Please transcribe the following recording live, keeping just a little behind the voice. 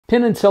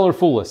Penn and Teller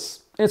Fool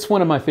Us. It's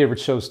one of my favorite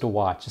shows to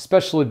watch,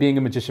 especially being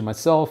a magician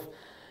myself.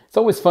 It's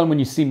always fun when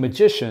you see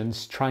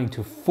magicians trying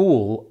to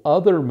fool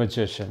other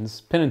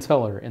magicians, Penn and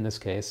Teller in this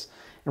case,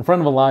 in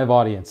front of a live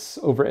audience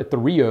over at the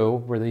Rio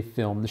where they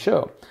filmed the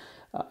show.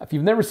 If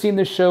you've never seen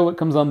this show, it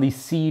comes on the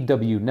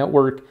CW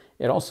network.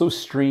 It also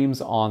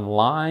streams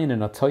online,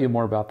 and I'll tell you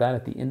more about that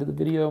at the end of the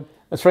video.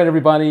 That's right,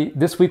 everybody.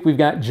 This week we've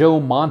got Joe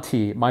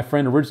Monti, my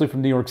friend originally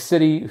from New York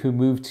City who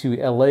moved to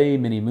LA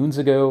many moons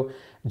ago.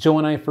 Joe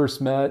and I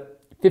first met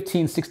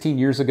 15, 16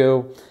 years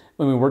ago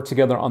when we worked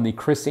together on the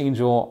Chris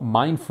Angel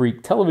Mind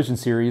Freak television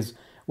series,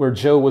 where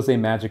Joe was a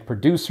magic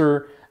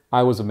producer,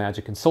 I was a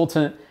magic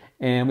consultant,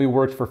 and we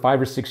worked for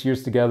 5 or 6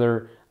 years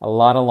together. A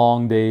lot of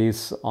long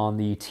days on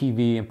the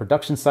TV and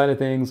production side of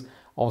things,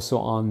 also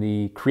on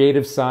the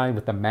creative side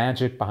with the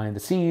magic behind the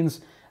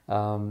scenes,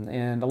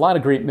 and a lot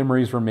of great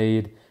memories were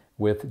made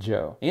with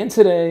Joe. And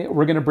today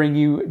we're going to bring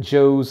you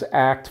Joe's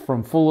act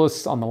from Fool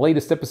Us. On the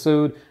latest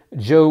episode,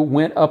 Joe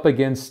went up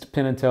against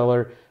Penn and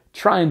Teller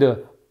trying to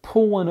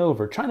pull one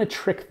over, trying to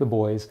trick the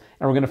boys,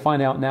 and we're going to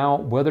find out now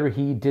whether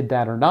he did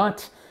that or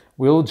not.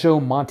 Will Joe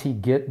Monti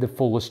get the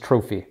Fool Us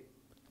trophy?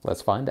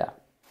 Let's find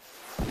out.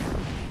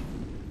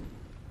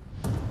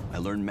 I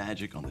learned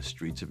magic on the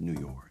streets of New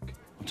York.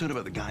 I'm talking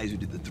about the guys who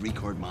did the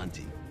 3-card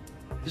Monte.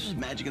 This was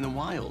magic in the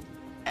wild.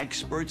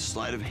 Expert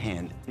sleight of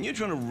hand. And you're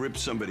trying to rip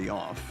somebody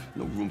off.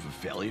 No room for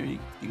failure. You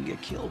can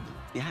get killed.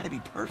 You had to be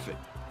perfect.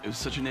 It was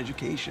such an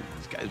education.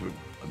 These guys were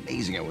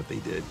amazing at what they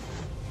did.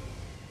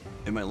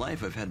 In my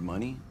life, I've had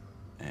money,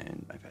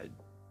 and I've had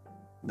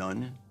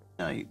none.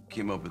 I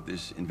came up with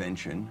this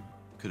invention.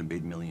 Could have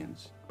made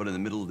millions. But in the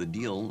middle of the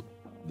deal,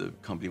 the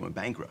company went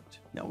bankrupt.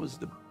 That was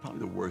probably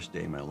the worst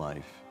day of my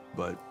life.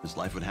 But as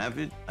life would have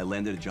it, I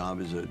landed a job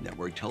as a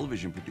network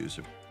television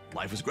producer.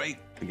 Life was great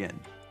again.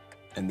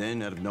 And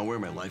then out of nowhere,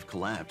 my life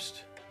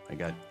collapsed. I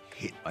got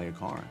hit by a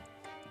car.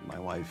 My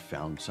wife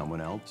found someone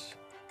else,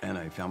 and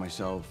I found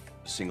myself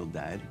a single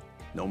dad,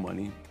 no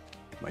money,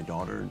 my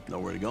daughter,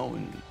 nowhere to go,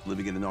 and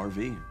living in an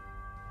RV.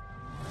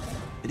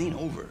 It ain't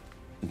over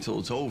until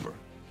it's over.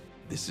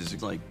 This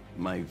is like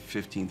my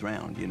 15th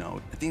round, you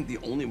know. I think the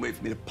only way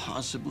for me to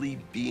possibly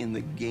be in the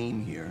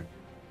game here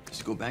is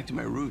to go back to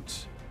my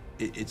roots.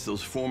 It's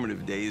those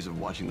formative days of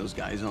watching those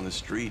guys on the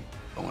street.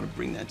 I want to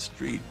bring that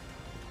street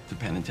to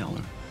Penn and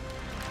Teller.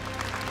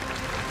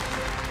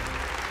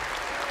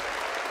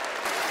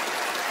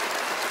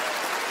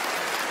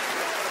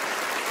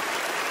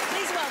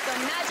 Please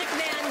welcome Magic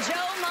Man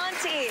Joe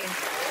Monti.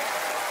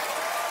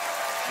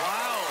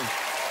 Wow.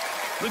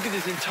 Look at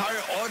this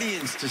entire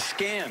audience to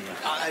scam.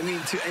 I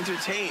mean, to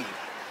entertain.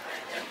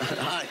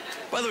 Hi.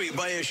 By the way,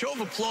 by a show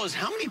of applause,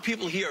 how many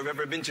people here have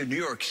ever been to New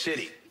York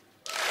City?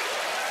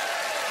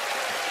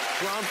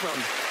 Where I'm from.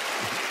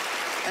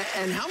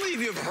 And how many of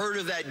you have heard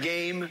of that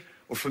game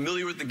or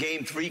familiar with the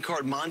game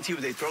 3-card Monte,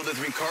 where they throw the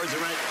 3 cards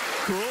around?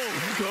 Cool.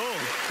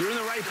 You're in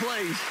the right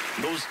place.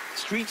 Those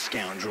street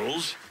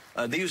scoundrels,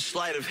 they use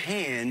sleight of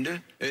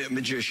hand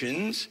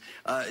magicians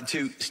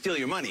to steal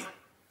your money.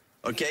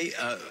 Okay,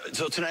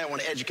 so tonight I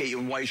want to educate you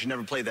on why you should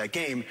never play that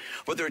game.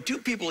 But there are 2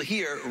 people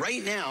here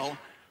right now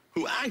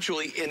who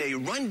actually, in a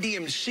Run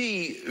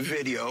DMC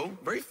video,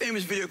 very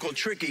famous video called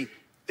Tricky,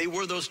 they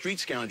were those street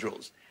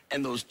scoundrels.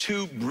 And those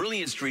 2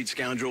 brilliant street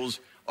scoundrels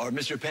are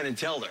Mr. Penn and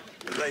Teller,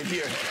 right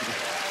here.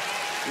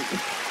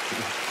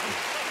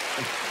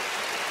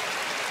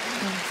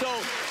 So,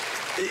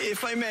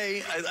 if I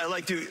may, I'd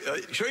like to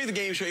show you the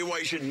game, show you why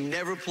you should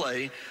never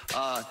play.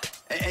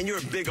 And you're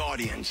a big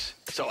audience,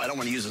 so I don't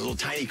want to use those little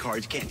tiny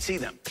cards. You can't see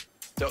them.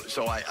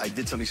 So I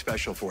did something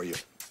special for you.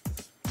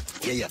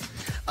 Yeah.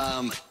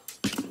 I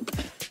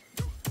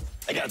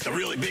got the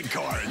really big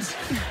cards.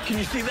 Can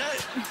you see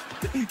that?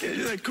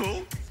 Isn't that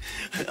cool?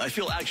 I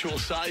feel actual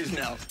size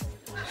now.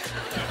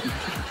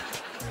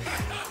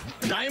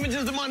 Diamonds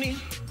is the money.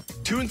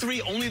 2 and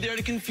 3 only there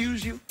to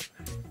confuse you.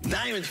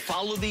 Diamonds,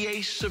 follow the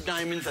ace of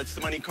diamonds. That's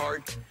the money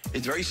card.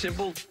 It's very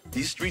simple.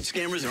 These street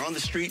scammers are on the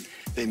street.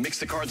 They mix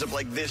the cards up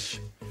like this,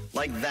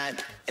 like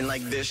that, and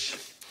like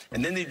this.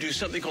 And then they do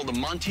something called the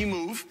Monte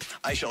move.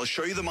 I shall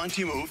show you the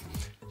Monte move.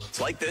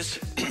 It's like this.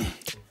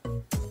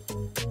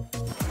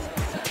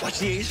 Watch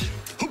the ace.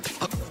 Hoop,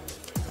 up.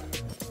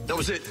 That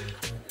was it.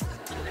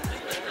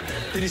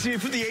 Did you see me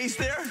put the ace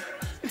there?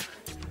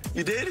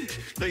 You did?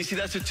 No, you see,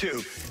 that's a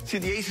 2. See,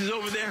 the ace is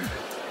over there.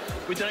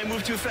 Wait, did I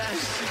move too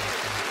fast?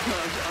 No,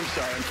 I'm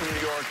sorry, I'm from New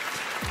York.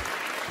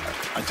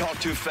 I talk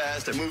too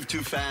fast, I move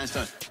too fast.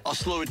 I'll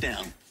slow it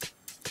down.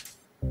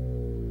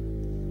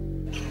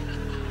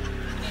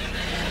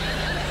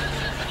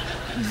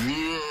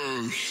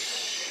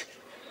 Yes.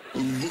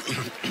 All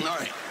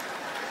right,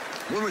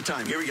 one more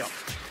time, here we go.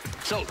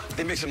 So,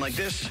 they mix them like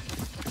this,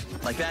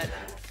 like that,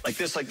 like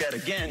this, like that.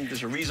 Again,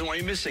 there's a reason why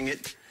you're missing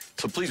it.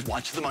 So please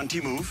watch the Monte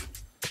move.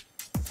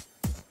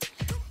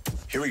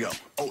 Here we go.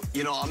 Oh,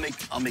 you know, I'll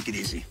make it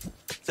easy.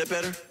 Is that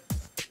better?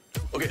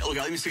 Okay, look,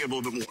 let me stick it a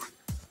little bit more.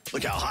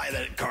 Look how high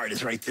that card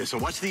is right there. So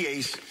watch the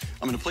ace.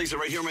 I'm gonna place it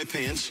right here in my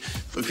pants.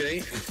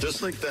 Okay,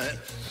 just like that.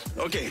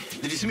 Okay,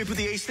 did you see me put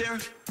the ace there?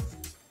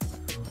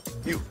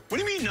 What do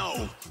you mean,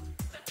 no?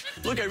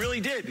 Look, I really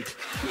did. Isn't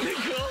that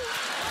cool?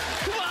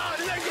 Come on,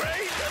 isn't that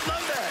great? I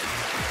love that.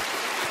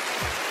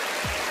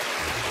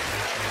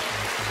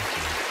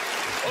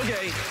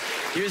 Okay,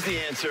 here's the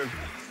answer.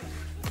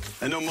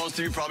 I know most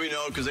of you probably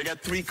know because I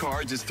got 3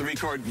 cards. It's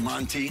 3-card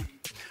Monte.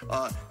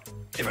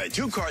 If I had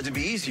 2 cards, it'd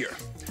be easier.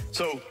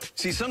 So,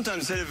 see,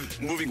 sometimes instead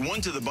of moving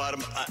 1 to the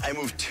bottom, I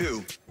move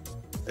 2.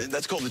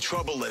 That's called the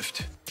trouble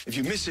lift. If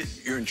you miss it,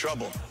 you're in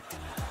trouble.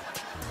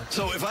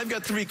 So if I've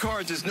got 3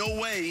 cards, there's no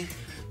way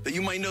that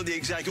you might know the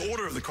exact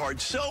order of the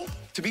cards. So,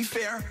 to be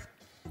fair,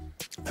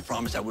 I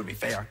promised I would be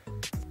fair.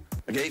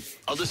 Okay,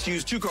 I'll just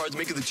use 2 cards,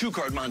 make it the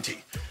 2-card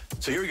Monte.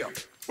 So here we go.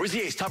 Where's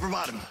the ace, top or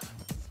bottom?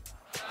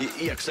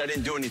 Yeah, because I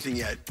didn't do anything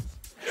yet.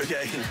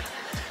 Okay,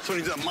 so when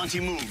you do a Monte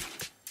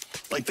move,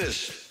 like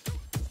this.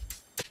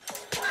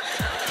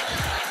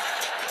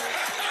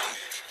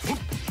 Whoop,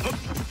 whoop,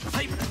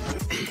 hype.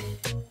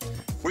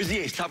 Where's the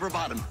ace, top or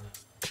bottom?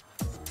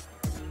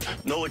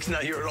 No, it's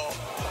not here at all.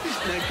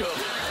 Isn't that cool?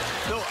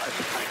 No,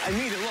 I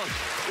mean it, look.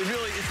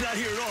 It's not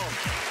here at all.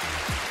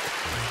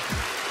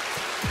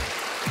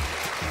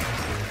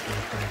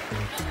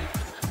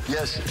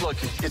 Yes, look,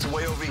 it's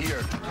way over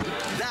here.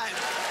 That,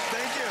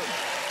 thank you,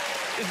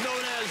 is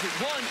known as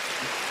 1,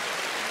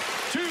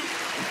 2,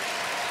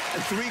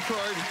 and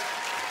 3-card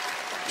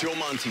Joe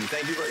Monti.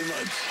 Thank you very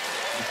much.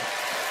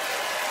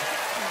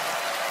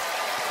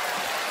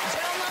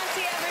 Joe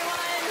Monti,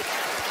 everyone.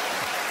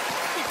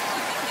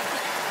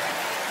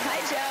 Hi,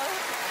 Joe.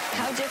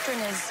 How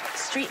different is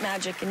street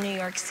magic in New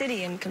York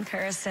City in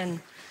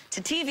comparison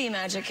to TV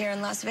magic here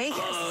in Las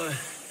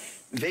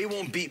Vegas? They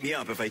won't beat me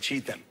up if I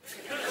cheat them.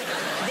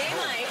 They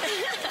might.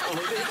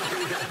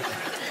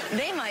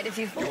 They might if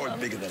you fool You're them.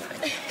 bigger than I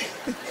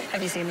am.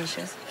 Have you seen these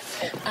shoes?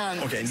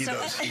 Okay, I need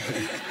those.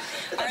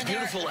 Are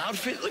Beautiful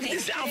outfit. Look at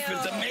this outfit.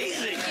 It's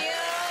amazing.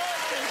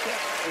 Thank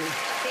you.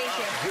 Thank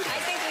you. I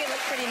think we look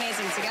pretty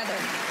amazing together.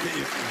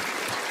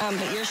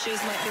 But your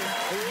shoes might be...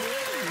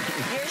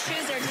 Your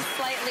shoes are just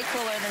slightly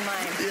cooler than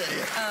mine.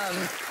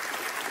 Yeah.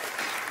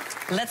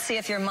 Let's see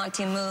if your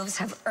Monty moves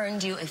have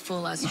earned you a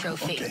Fool Us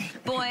trophy. Okay.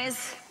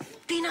 Boys,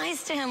 be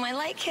nice to him. I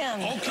like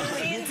him.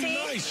 Okay, we'll be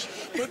nice.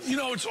 But, you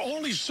know, it's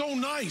only so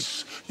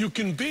nice you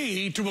can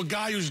be to a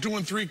guy who's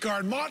doing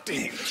 3-card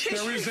Monte.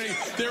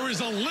 There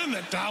is a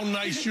limit to how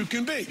nice you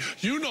can be.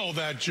 You know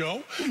that,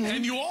 Joe.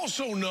 And you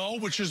also know,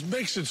 which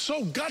makes it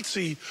so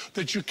gutsy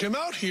that you come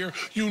out here,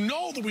 you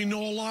know that we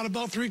know a lot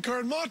about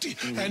 3-card Monte.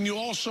 And you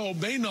also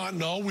may not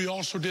know, we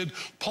also did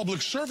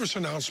public service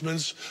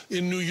announcements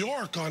in New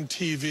York on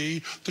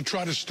TV to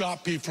try to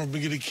stop people from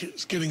getting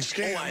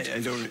scammed. I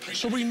don't...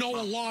 So we know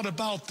a lot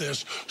about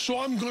this. So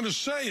I'm going to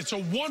say it's a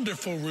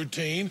wonderful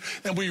routine,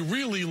 and we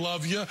really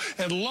love you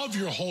and love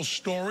your whole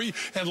story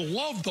and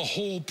love the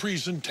whole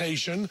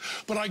presentation.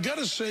 But I got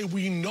to say,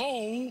 we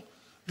know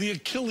the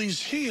Achilles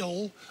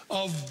heel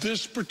of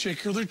this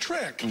particular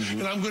trick.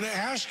 And I'm going to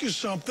ask you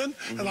something,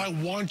 and I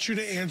want you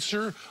to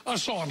answer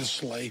us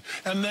honestly.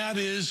 And that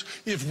is,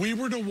 if we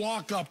were to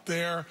walk up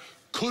there,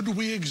 could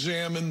we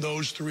examine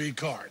those 3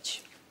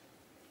 cards?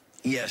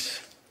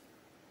 Yes.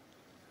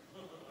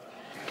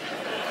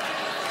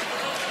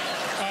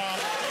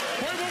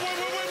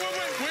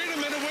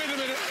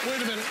 Wait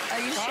a minute. Are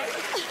you sure?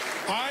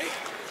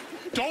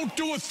 Don't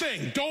do a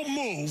thing. Don't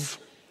move.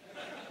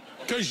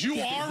 Because you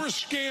are a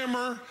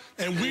scammer,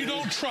 and we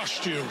don't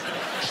trust you.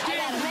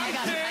 Stand right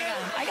there.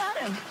 I got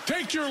him.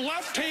 Take your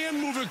left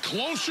hand, move it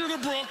closer to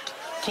Brooke.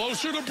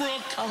 Closer to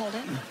Brooke. I'll hold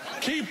it.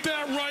 Keep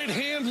that right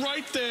hand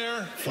right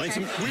there. We are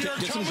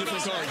coming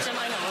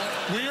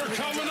up. We are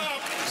coming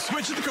up.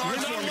 Switch the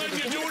cards. We're not letting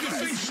you do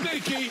anything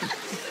sneaky.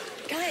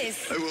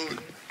 Guys, I won't.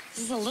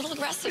 this is a little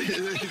aggressive.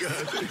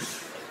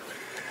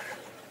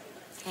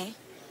 Okay.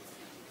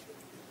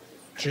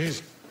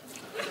 Jeez.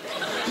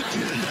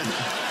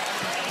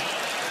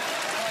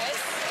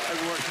 I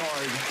worked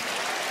hard.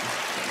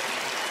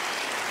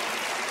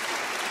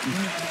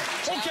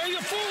 Okay, you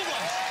fooled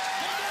us.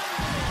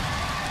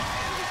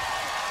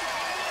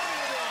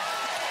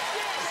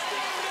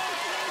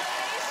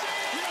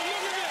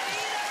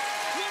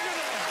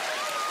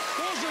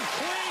 Those are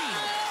clean.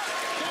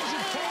 Those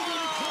are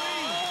totally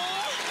clean.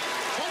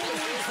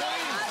 Totally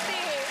clean.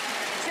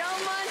 Joe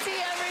Monti,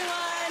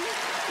 everyone.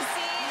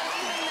 See,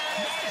 even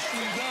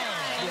that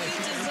is we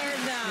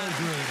deserve that.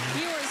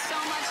 You were so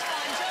much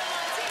fun. Joe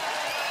Monti.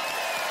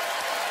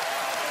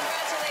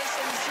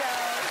 Congratulations, Joe.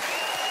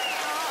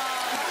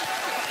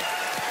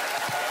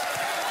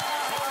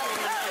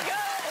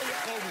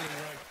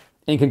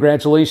 And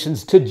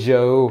congratulations to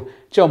Joe.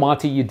 Joe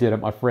Monti, you did it,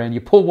 my friend.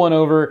 You pulled one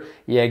over,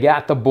 you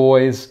got the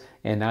boys,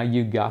 and now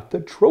you got the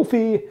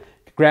trophy.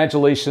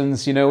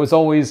 Congratulations. You know, as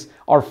always,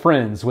 our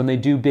friends, when they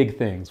do big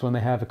things, when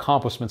they have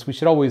accomplishments, we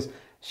should always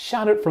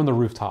shout it from the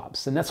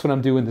rooftops. And that's what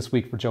I'm doing this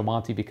week for Joe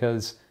Monti,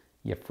 because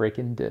you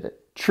freaking did it.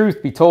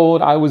 Truth be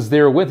told, I was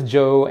there with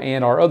Joe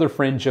and our other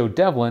friend, Joe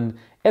Devlin,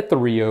 at the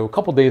Rio a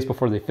couple days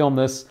before they filmed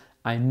this.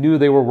 I knew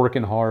they were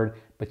working hard,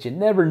 but you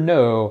never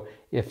know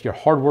if your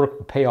hard work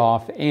will pay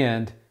off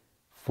and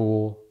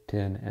fool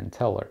Penn and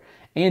Teller.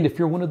 And if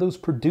you're one of those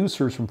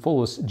producers from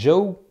Fullest,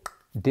 Joe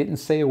didn't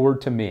say a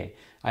word to me.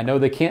 I know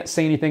they can't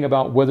say anything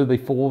about whether they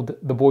fooled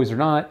the boys or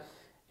not.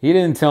 He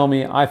didn't tell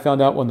me. I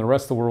found out when the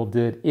rest of the world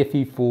did if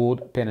he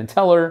fooled Penn and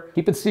Teller.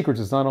 Keeping secrets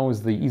is not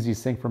always the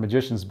easiest thing for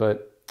magicians,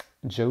 but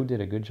Joe did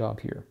a good job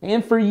here.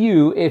 And for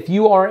you, if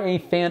you are a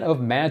fan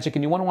of magic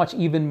and you want to watch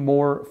even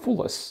more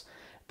Fullest,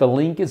 the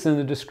link is in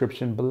the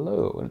description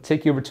below. It'll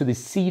take you over to the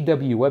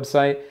CW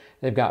website.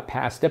 They've got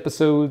past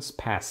episodes,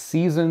 past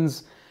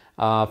seasons.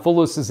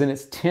 Fullest is in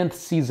its 10th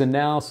season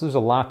now, so there's a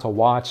lot to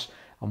watch.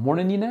 I'm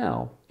warning you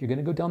now, you're going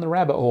to go down the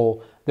rabbit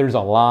hole. There's a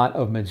lot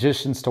of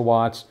magicians to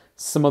watch.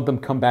 Some of them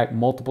come back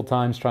multiple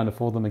times trying to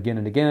fool them again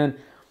and again.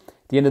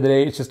 At the end of the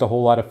day, it's just a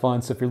whole lot of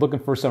fun. So if you're looking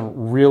for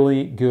some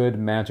really good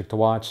magic to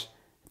watch,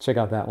 check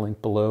out that link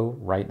below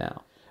right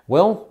now.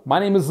 Well, my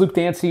name is Luke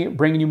Dancy,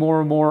 bringing you more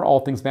and more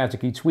all things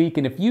magic each week.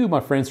 And if you, my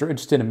friends, are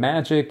interested in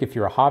magic, if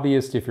you're a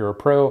hobbyist, if you're a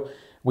pro,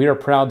 we are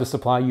proud to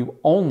supply you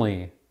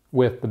only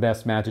with the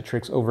best magic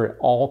tricks over at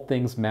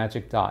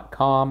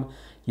allthingsmagic.com.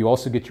 You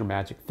also get your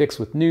magic fix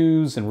with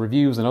news and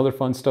reviews and other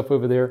fun stuff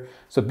over there.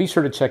 So be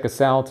sure to check us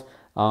out.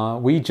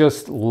 We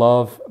just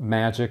love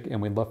magic,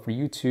 and we'd love for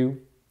you to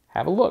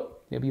have a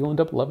look. Maybe you'll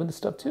end up loving this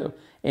stuff too.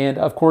 And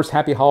of course,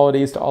 happy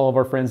holidays to all of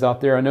our friends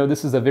out there. I know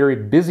this is a very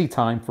busy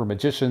time for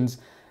magicians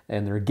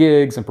and their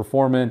gigs and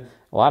performing.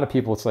 A lot of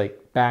people, it's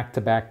like back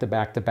to back to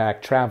back to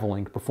back,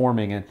 traveling,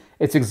 performing, and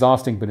it's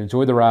exhausting, but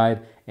enjoy the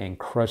ride and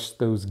crush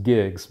those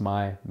gigs,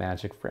 my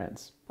magic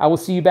friends. I will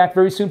see you back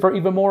very soon for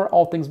even more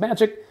All Things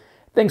Magic.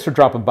 Thanks for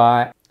dropping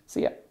by.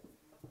 See ya.